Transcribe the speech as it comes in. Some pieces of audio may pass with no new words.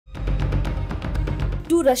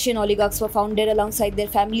Two Russian oligarchs were found dead alongside their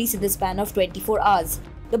families in the span of 24 hours.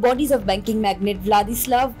 The bodies of banking magnate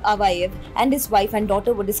Vladislav Avayev and his wife and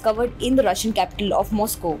daughter were discovered in the Russian capital of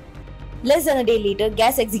Moscow. Less than a day later,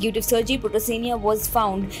 gas executive Sergei Protosenya was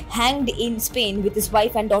found hanged in Spain with his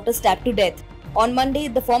wife and daughter stabbed to death. On Monday,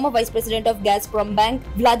 the former vice president of Gazprom Bank,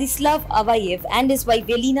 Vladislav Avayev, and his wife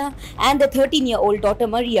Elena and their 13-year-old daughter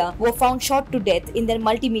Maria were found shot to death in their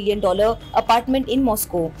multi-million-dollar apartment in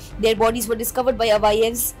Moscow. Their bodies were discovered by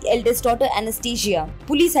Avayev's eldest daughter Anastasia.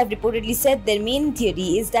 Police have reportedly said their main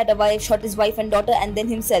theory is that Avayev shot his wife and daughter and then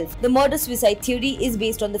himself. The murder-suicide theory is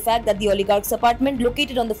based on the fact that the oligarch's apartment,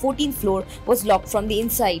 located on the 14th floor, was locked from the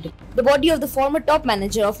inside. The body of the former top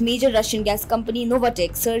manager of major Russian gas company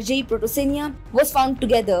Novatek, Sergei Protosenya, was found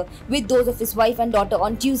together with those of his wife and daughter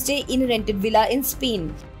on Tuesday in a rented villa in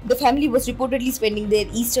Spain. The family was reportedly spending their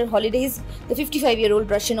Easter holidays. The 55-year-old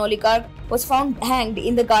Russian oligarch was found hanged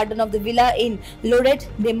in the garden of the villa in Lloret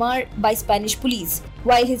de Mar by Spanish police,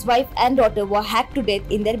 while his wife and daughter were hacked to death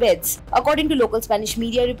in their beds. According to local Spanish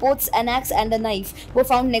media reports, an axe and a knife were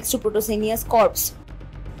found next to Protosenya's corpse.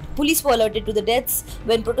 Police were alerted to the deaths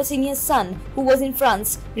when Protosenya's son, who was in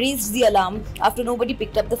France, raised the alarm after nobody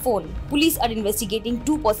picked up the phone. Police are investigating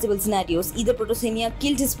two possible scenarios: either Protosenya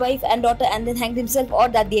killed his wife and daughter and then hanged himself, or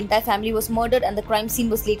that the entire family was murdered and the crime scene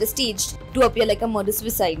was later staged to appear like a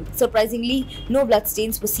murder-suicide. Surprisingly, no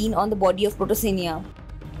bloodstains were seen on the body of Protosenya.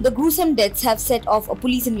 The gruesome deaths have set off a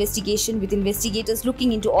police investigation, with investigators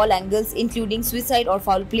looking into all angles, including suicide or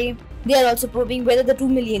foul play. They are also probing whether the two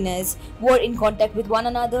millionaires were in contact with one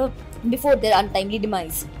another before their untimely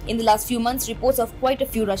demise. In the last few months, reports of quite a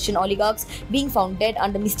few Russian oligarchs being found dead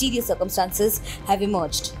under mysterious circumstances have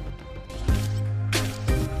emerged.